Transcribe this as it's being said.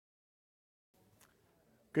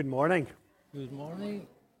Good morning. Good morning.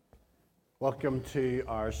 Welcome to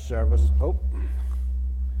our service.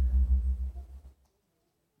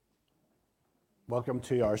 Welcome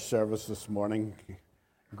to our service this morning.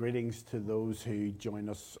 Greetings to those who join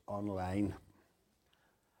us online.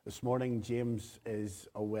 This morning, James is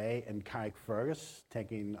away in Carrickfergus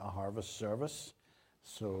taking a harvest service.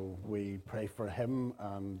 So we pray for him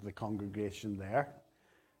and the congregation there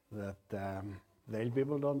that they'll be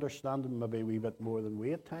able to understand him maybe a wee bit more than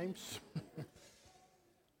we at times.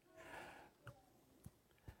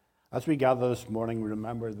 As we gather this morning,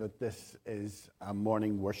 remember that this is a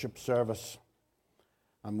morning worship service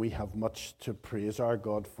and we have much to praise our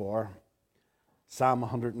God for. Psalm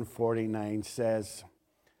 149 says,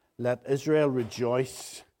 "Let Israel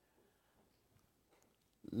rejoice,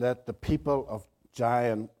 let the people of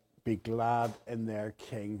Zion be glad in their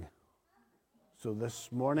King." So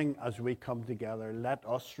this morning, as we come together, let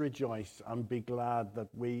us rejoice and be glad that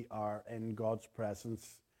we are in God's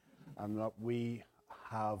presence and that we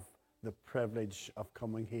have the privilege of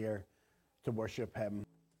coming here to worship Him.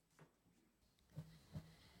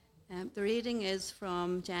 The reading is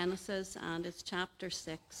from Genesis, and it's chapter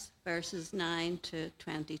 6, verses 9 to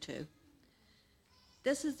 22.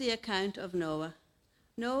 This is the account of Noah.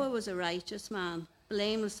 Noah was a righteous man,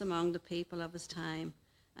 blameless among the people of his time,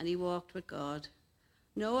 and he walked with God.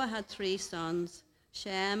 Noah had 3 sons,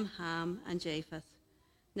 Shem, Ham, and Japheth.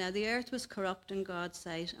 Now the earth was corrupt in God's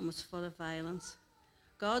sight and was full of violence.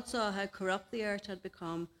 God saw how corrupt the earth had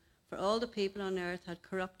become, for all the people on earth had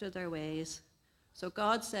corrupted their ways. So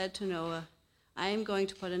God said to Noah, "I am going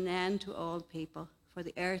to put an end to all people, for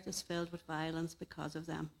the earth is filled with violence because of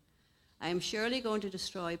them. I am surely going to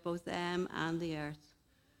destroy both them and the earth.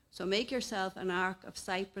 So make yourself an ark of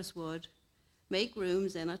cypress wood, make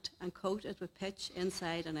rooms in it, and coat it with pitch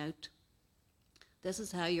inside and out. This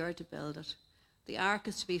is how you are to build it. The ark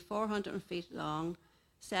is to be 400 feet long,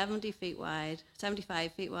 75 feet wide,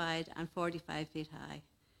 and 45 feet high.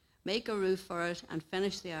 Make a roof for it and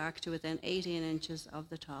finish the ark to within 18 inches of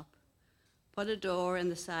the top. Put a door in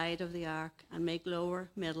the side of the ark and make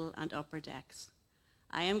lower, middle, and upper decks.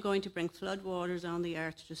 I am going to bring flood waters on the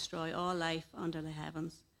earth to destroy all life under the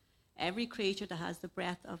heavens. Every creature that has the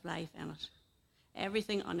breath of life in it.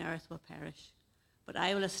 Everything on earth will perish. But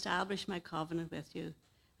I will establish my covenant with you,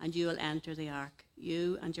 and you will enter the ark,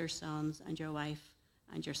 you and your sons and your wife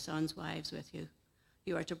and your sons' wives with you.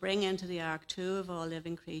 You are to bring into the ark 2 of all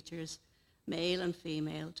living creatures, male and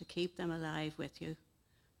female, to keep them alive with you.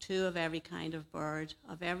 2 of every kind of bird,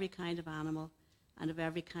 of every kind of animal, and of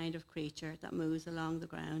every kind of creature that moves along the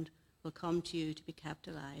ground will come to you to be kept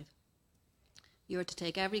alive. You are to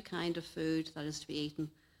take every kind of food that is to be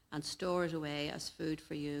eaten and store it away as food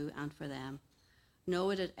for you and for them.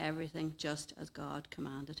 Noah did everything just as God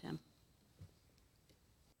commanded him."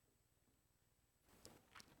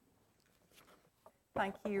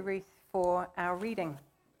 Thank you, Ruth, for our reading.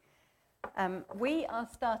 We are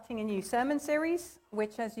starting a new sermon series,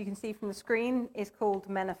 which, as you can see from the screen, is called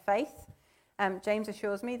Men of Faith. James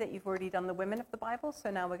assures me that you've already done the women of the Bible,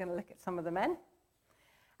 so now we're going to look at some of the men.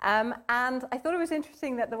 And I thought it was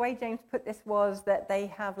interesting that the way James put this was that they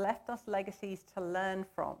have left us legacies to learn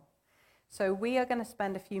from. So we are going to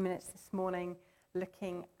spend a few minutes this morning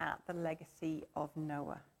looking at the legacy of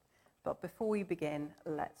Noah. But before we begin,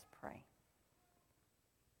 let's pray.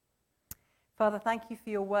 Father, thank you for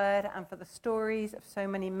your word and for the stories of so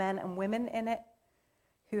many men and women in it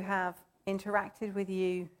who have interacted with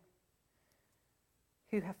you,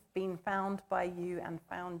 who have been found by you and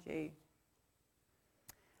found you.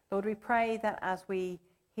 Lord, we pray that as we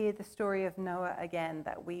hear the story of Noah again,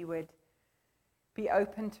 that we would be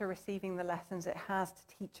open to receiving the lessons it has to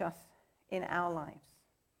teach us in our lives.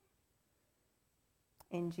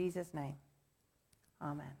 In Jesus' name,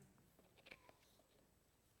 amen.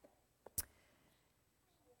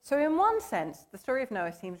 So in one sense, the story of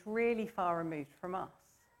Noah seems really far removed from us.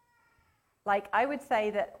 Like, I would say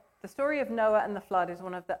that the story of Noah and the flood is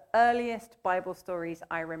one of the earliest Bible stories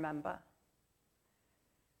I remember.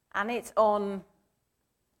 And it's on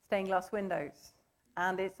stained glass windows,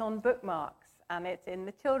 and it's on bookmarks, and it's in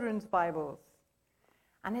the children's Bibles.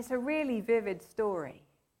 And it's a really vivid story.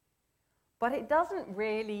 But it doesn't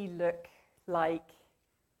really look like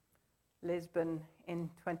Lisbon in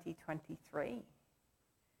 2023.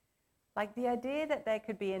 Like, the idea that there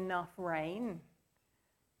could be enough rain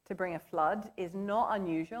to bring a flood is not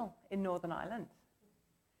unusual in Northern Ireland.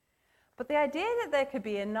 But the idea that there could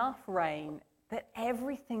be enough rain that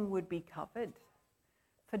everything would be covered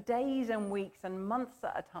for days and weeks and months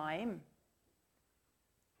at a time,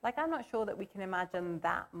 like, I'm not sure that we can imagine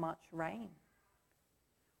that much rain.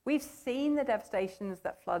 We've seen the devastations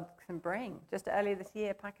that floods can bring. Just earlier this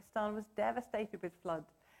year, Pakistan was devastated with floods,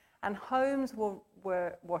 and homes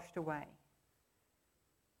were washed away.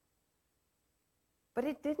 But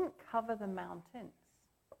it didn't cover the mountains.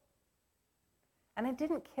 And it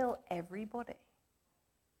didn't kill everybody.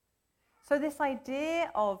 So this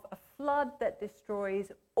idea of a flood that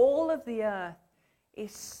destroys all of the earth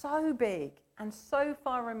is so big and so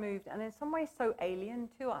far removed, and in some ways so alien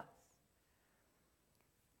to us,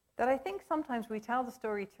 that I think sometimes we tell the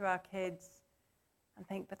story to our kids and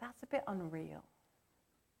think, but that's a bit unreal.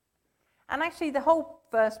 And actually the whole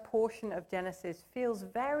first portion of Genesis feels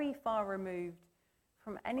very far removed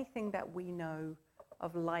from anything that we know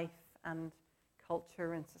of life and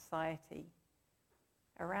culture and society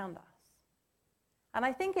around us. And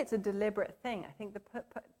I think it's a deliberate thing. I think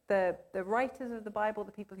the writers of the Bible,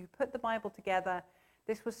 the people who put the Bible together,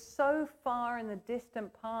 this was so far in the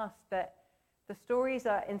distant past that the stories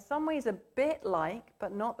are in some ways a bit like,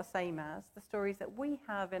 but not the same as, the stories that we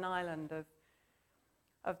have in Ireland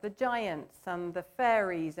of the giants and the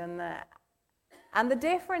fairies and the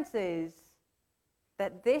difference is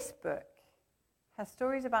that this book has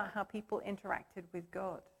stories about how people interacted with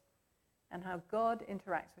God and how God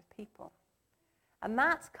interacts with people. And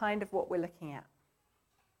that's kind of what we're looking at.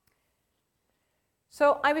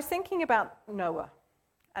 So I was thinking about Noah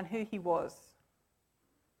and who he was.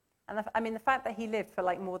 And the fact that he lived for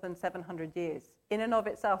like more than 700 years in and of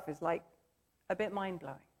itself is like a bit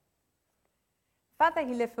mind-blowing. The fact that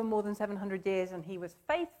he lived for more than 700 years and he was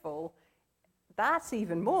faithful, that's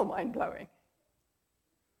even more mind-blowing.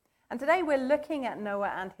 And today we're looking at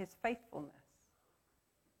Noah and his faithfulness.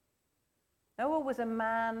 Noah was a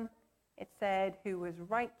man, it said, who was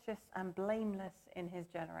righteous and blameless in his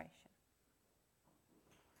generation.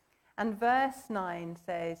 And verse 9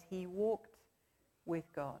 says he walked with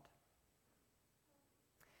God.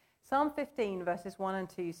 Psalm 15 verses 1 and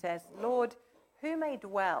 2 says, Lord, who may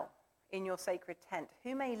dwell in your sacred tent?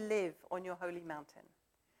 Who may live on your holy mountain?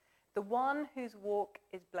 The one whose walk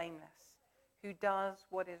is blameless, who does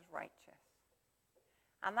what is righteous.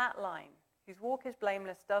 And that line, whose walk is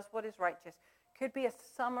blameless, does what is righteous, could be a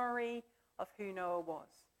summary of who Noah was.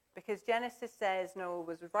 Because Genesis says Noah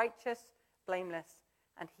was righteous, blameless,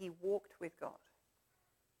 and he walked with God.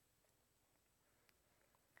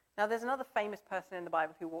 Now there's another famous person in the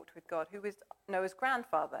Bible who walked with God, who was Noah's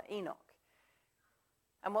grandfather, Enoch.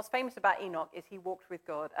 And what's famous about Enoch is he walked with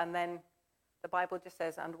God, and then the Bible just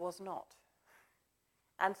says, and was not.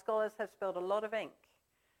 And scholars have spilled a lot of ink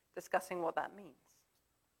discussing what that means.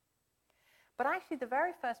 But actually, the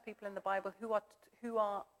very first people in the Bible who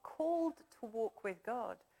are called to walk with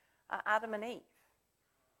God are Adam and Eve.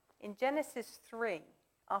 In Genesis 3,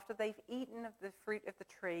 after they've eaten of the fruit of the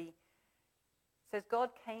tree, it says God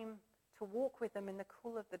came to walk with them in the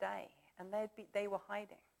cool of the day, and they were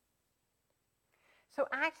hiding. So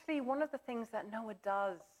actually, one of the things that Noah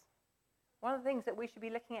does, one of the things that we should be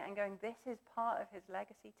looking at and going, this is part of his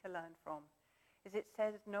legacy to learn from, is it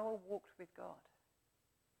says Noah walked with God.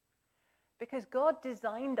 Because God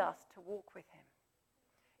designed us to walk with him.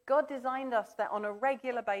 God designed us that on a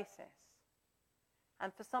regular basis.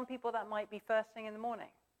 And for some people that might be first thing in the morning.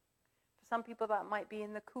 For some people that might be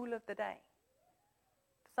in the cool of the day.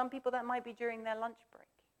 For some people that might be during their lunch break.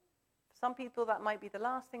 For some people that might be the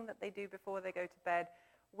last thing that they do before they go to bed.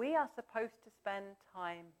 We are supposed to spend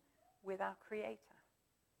time with our Creator.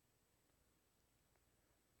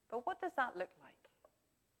 But what does that look like?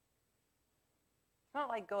 It's not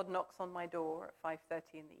like God knocks on my door at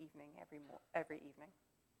 5:30 in the evening every evening.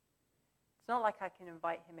 It's not like I can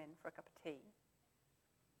invite him in for a cup of tea.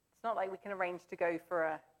 It's not like we can arrange to go for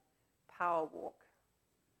a power walk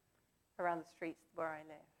around the streets where I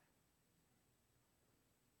live.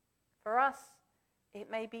 For us, it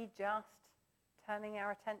may be just turning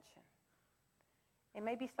our attention. It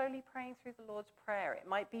may be slowly praying through the Lord's Prayer. It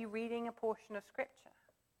might be reading a portion of Scripture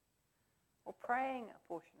or praying a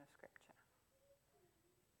portion of Scripture.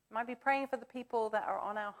 It might be praying for the people that are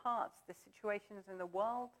on our hearts, the situations in the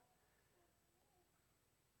world.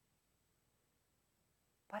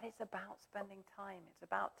 But it's about spending time. It's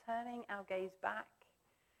about turning our gaze back,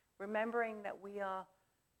 remembering that we are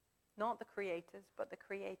not the creators, but the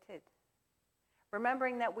created.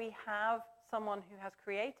 Remembering that we have someone who has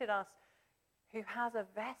created us, who has a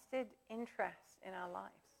vested interest in our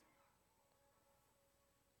lives.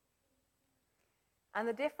 And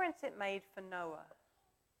the difference it made for Noah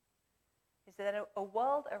is that a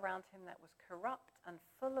world around him that was corrupt and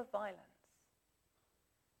full of violence,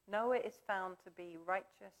 Noah is found to be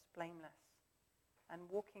righteous, blameless, and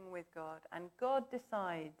walking with God. And God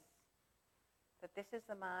decides that this is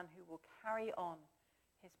the man who will carry on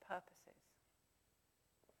his purposes.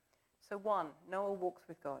 So 1, Noah walks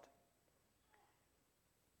with God.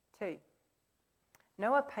 2,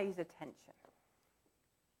 Noah pays attention.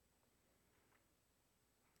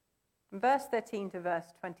 From verse 13 to verse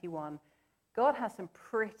 21, God has some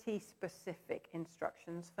pretty specific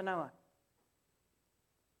instructions for Noah.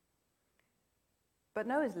 But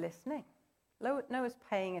Noah's listening. Noah's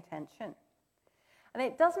paying attention. And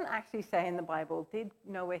it doesn't actually say in the Bible, did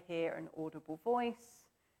Noah hear an audible voice?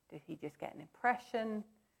 Did he just get an impression?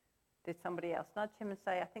 Did somebody else nudge him and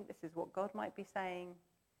say, I think this is what God might be saying?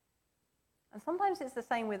 And sometimes it's the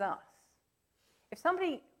same with us. If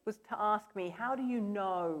somebody was to ask me, how do you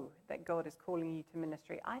know that God is calling you to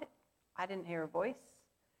ministry? I didn't hear a voice,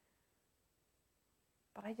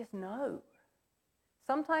 but I just know.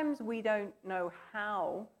 Sometimes we don't know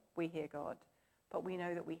how we hear God, but we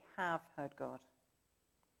know that we have heard God.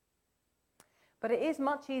 But it is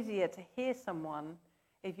much easier to hear someone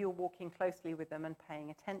if you're walking closely with them and paying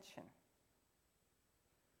attention.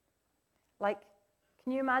 Like,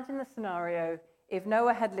 can you imagine the scenario if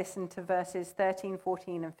Noah had listened to verses 13,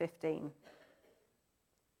 14, and 15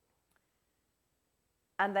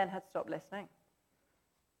 and then had stopped listening?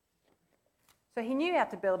 So he knew he had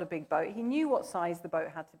to build a big boat. He knew what size the boat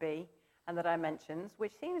had to be and the dimensions,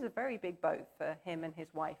 which seems a very big boat for him and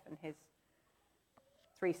his wife and his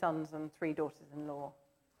 3 sons and 3 daughters-in-law.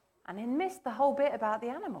 And he missed the whole bit about the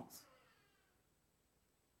animals.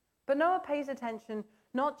 But Noah pays attention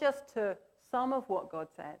not just to some of what God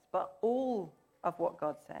says, but all of what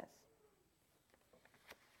God says.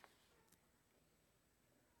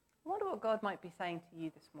 I wonder what God might be saying to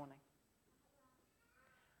you this morning.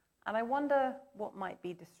 And I wonder what might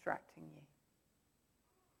be distracting you.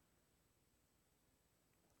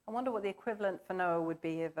 I wonder what the equivalent for Noah would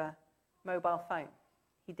be of a mobile phone.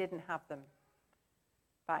 He didn't have them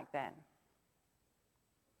back then.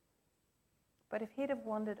 But if he'd have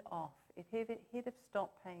wandered off, if he'd have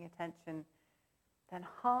stopped paying attention, then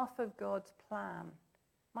half of God's plan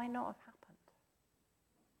might not have happened.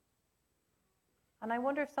 And I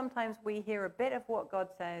wonder if sometimes we hear a bit of what God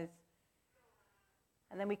says,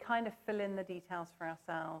 and then we kind of fill in the details for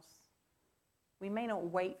ourselves. We may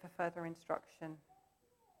not wait for further instruction.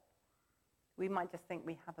 We might just think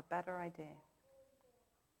we have a better idea.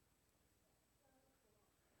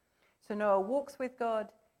 So Noah walks with God,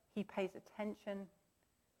 he pays attention,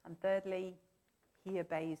 and thirdly, he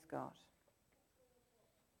obeys God.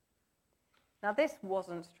 Now, this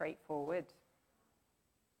wasn't straightforward.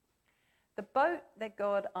 The boat that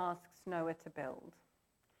God asks Noah to build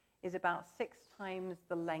is about 6 times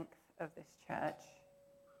the length of this church.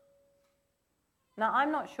 Now,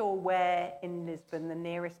 I'm not sure where in Lisbon the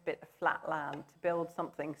nearest bit of flat land to build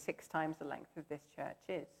something 6 times the length of this church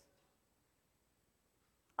is.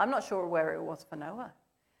 I'm not sure where it was for Noah.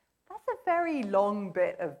 That's a very long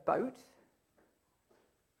bit of boat.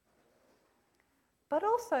 But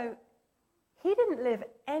also, he didn't live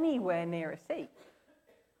anywhere near a sea.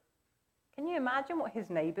 Can you imagine what his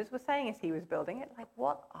neighbors were saying as he was building it? Like,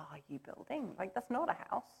 what are you building? Like, that's not a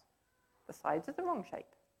house. The sides are the wrong shape.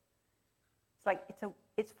 It's like,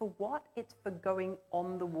 it's for what? It's for going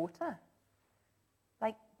on the water.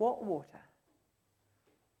 Like, what water?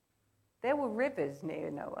 There were rivers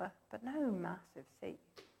near Noah, but no massive sea.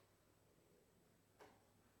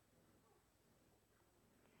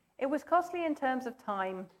 It was costly in terms of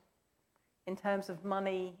time, in terms of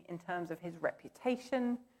money, in terms of his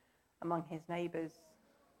reputation among his neighbors.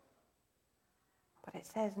 But it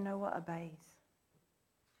says Noah obeys.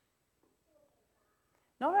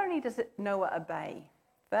 Not only does Noah obey,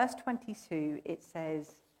 verse 22, it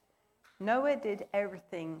says, Noah did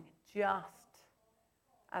everything just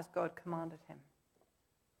as God commanded him.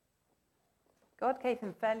 God gave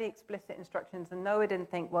him fairly explicit instructions, and Noah didn't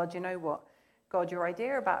think, well, do you know what? God, your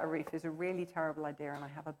idea about a reef is a really terrible idea, and I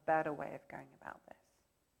have a better way of going about this.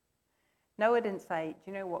 Noah didn't say,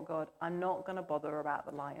 do you know what, God? I'm not going to bother about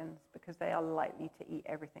the lions because they are likely to eat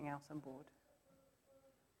everything else on board.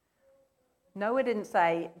 Noah didn't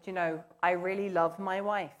say, do you know, I really love my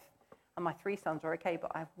wife and my 3 sons are okay,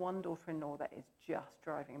 but I have one daughter-in-law that is just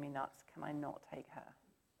driving me nuts. Can I not take her?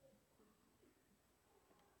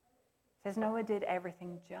 It says Noah did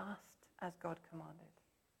everything just as God commanded.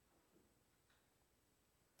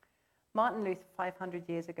 Martin Luther, 500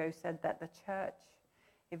 years ago, said that the church,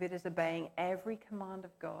 if it is obeying every command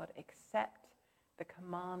of God except the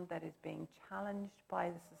command that is being challenged by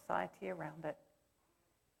the society around it,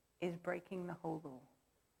 is breaking the whole law.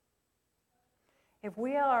 If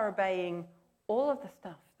we are obeying all of the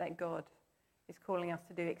stuff that God is calling us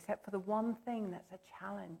to do, except for the one thing that's a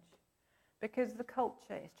challenge, because the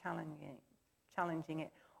culture is challenging challenging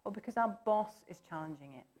it, or because our boss is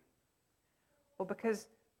challenging it, or because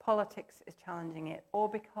politics is challenging it, or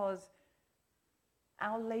because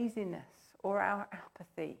our laziness or our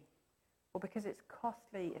apathy, or because it's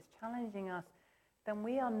costly, is challenging us, then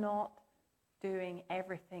we are not doing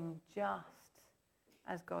everything just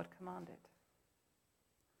as God commanded.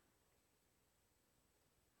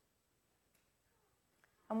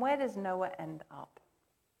 And where does Noah end up?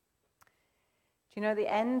 Do you know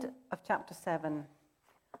the end of chapter 7?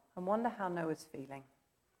 I wonder how Noah's feeling.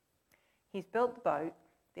 He's built the boat,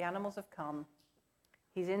 the animals have come,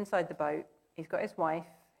 he's inside the boat, he's got his wife,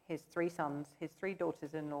 his 3 sons, his 3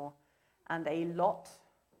 daughters-in-law, and a lot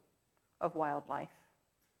of wildlife.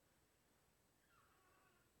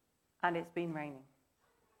 And it's been raining.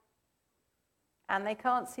 And they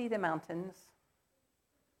can't see the mountains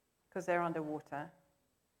because they're underwater.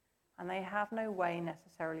 And they have no way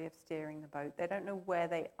necessarily of steering the boat. They don't know where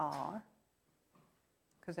they are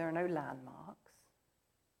because there are no landmarks.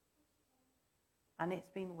 And it's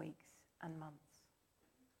been weeks and months.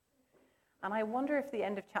 And I wonder if the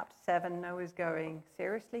end of chapter 7, Noah's going,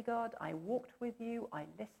 seriously, God, I walked with you, I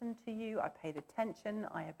listened to you, I paid attention,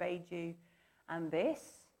 I obeyed you, and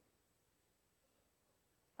this?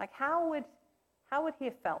 Like, how would he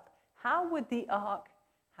have felt? How would the ark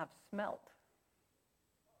have smelt?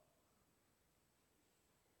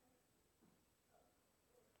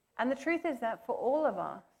 And the truth is that for all of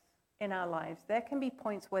us in our lives, there can be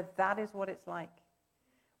points where that is what it's like,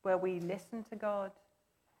 where we listen to God,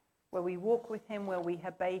 where we walk with him, where we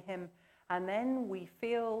obey him, and then we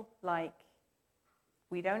feel like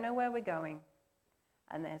we don't know where we're going,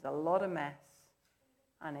 and there's a lot of mess,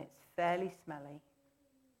 and it's fairly smelly,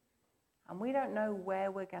 and we don't know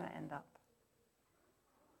where we're going to end up.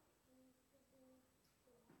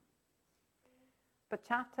 But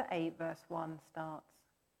chapter 8, verse 1 starts,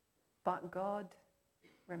 but God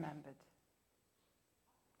remembered.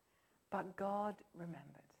 But God remembered.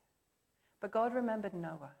 But God remembered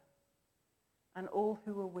Noah and all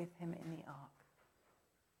who were with him in the ark.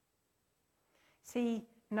 See,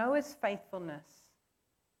 Noah's faithfulness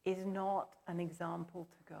is not an example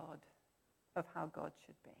to God of how God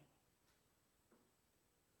should be.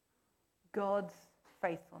 God's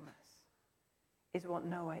faithfulness is what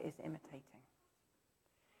Noah is imitating.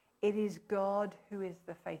 It is God who is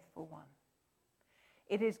the faithful one.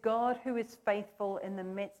 It is God who is faithful in the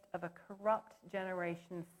midst of a corrupt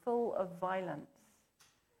generation full of violence,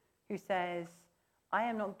 who says, I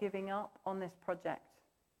am not giving up on this project.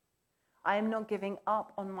 I am not giving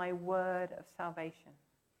up on my word of salvation.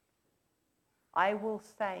 I will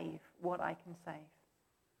save what I can save.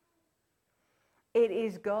 It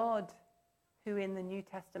is God who in the New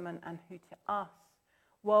Testament and who to us,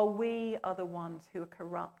 while we are the ones who are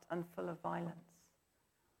corrupt and full of violence,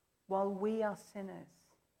 while we are sinners,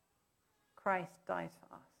 Christ dies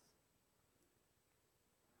for us.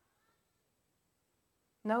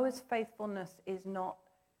 Noah's faithfulness is not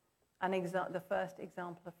the first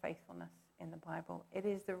example of faithfulness in the Bible. It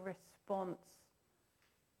is the response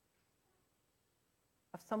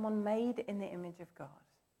of someone made in the image of God,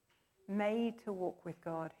 made to walk with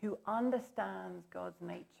God, who understands God's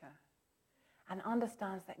nature and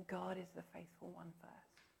understands that God is the faithful one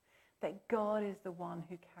first, that God is the one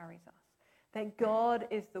who carries us, that God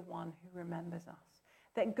is the one who remembers us,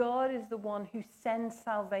 that God is the one who sends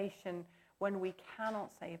salvation when we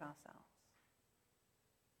cannot save ourselves.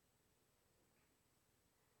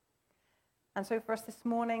 And so for us this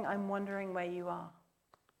morning, I'm wondering where you are.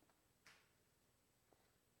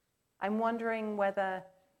 I'm wondering whether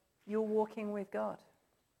you're walking with God,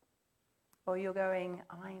 or you're going,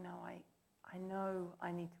 I know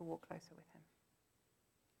I need to walk closer with him.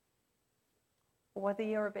 Or whether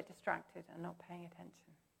you're a bit distracted and not paying attention.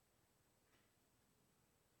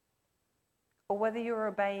 Or whether you're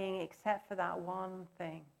obeying except for that one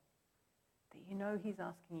thing that you know he's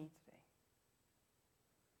asking you to do.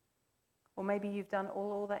 Or maybe you've done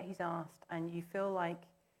all that he's asked and you feel like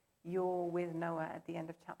you're with Noah at the end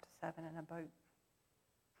of chapter 7 in a boat.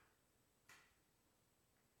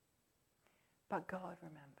 But God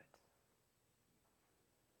remembered.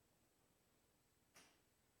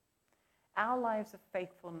 Our lives of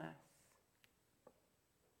faithfulness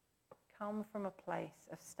come from a place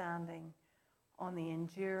of standing on the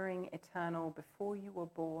enduring, eternal, before you were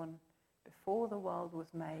born, before the world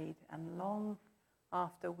was made, and long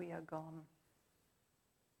after we are gone.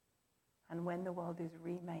 And when the world is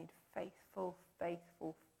remade, faithful,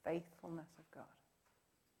 faithful, faithfulness of God.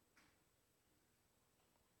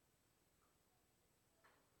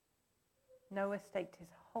 Noah staked his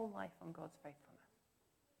whole life on God's faithfulness.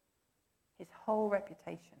 His whole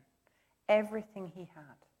reputation. everything he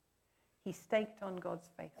had, he staked on God's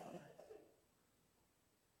faithfulness.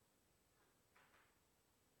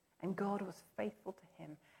 And God was faithful to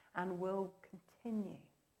him and will continue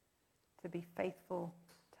to be faithful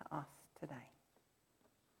to us today.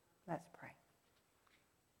 Let's pray.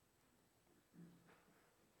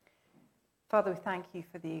 Father, we thank you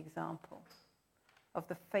for the example of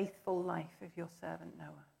the faithful life of your servant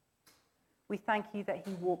Noah. We thank you that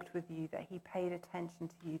he walked with you, that he paid attention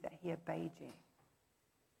to you, that he obeyed you.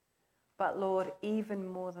 But Lord, even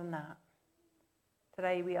more than that,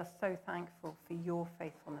 today we are so thankful for your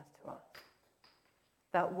faithfulness to us.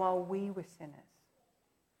 That while we were sinners,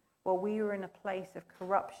 while we were in a place of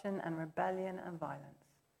corruption and rebellion and violence,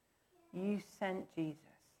 you sent Jesus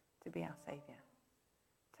to be our Savior,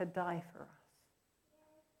 to die for us.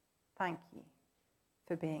 Thank you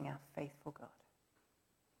for being our faithful God.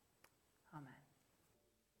 Amen.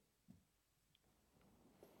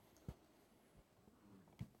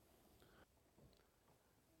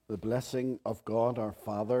 The blessing of God our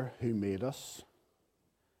Father who made us,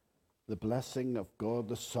 the blessing of God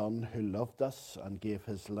the Son who loved us and gave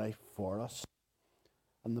his life for us,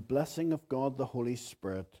 and the blessing of God the Holy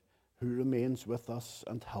Spirit who remains with us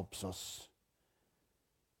and helps us,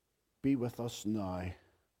 be with us now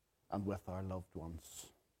and with our loved ones.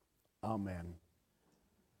 Amen.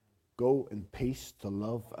 Go in peace to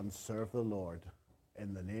love and serve the Lord.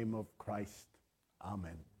 In the name of Christ.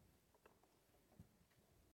 Amen.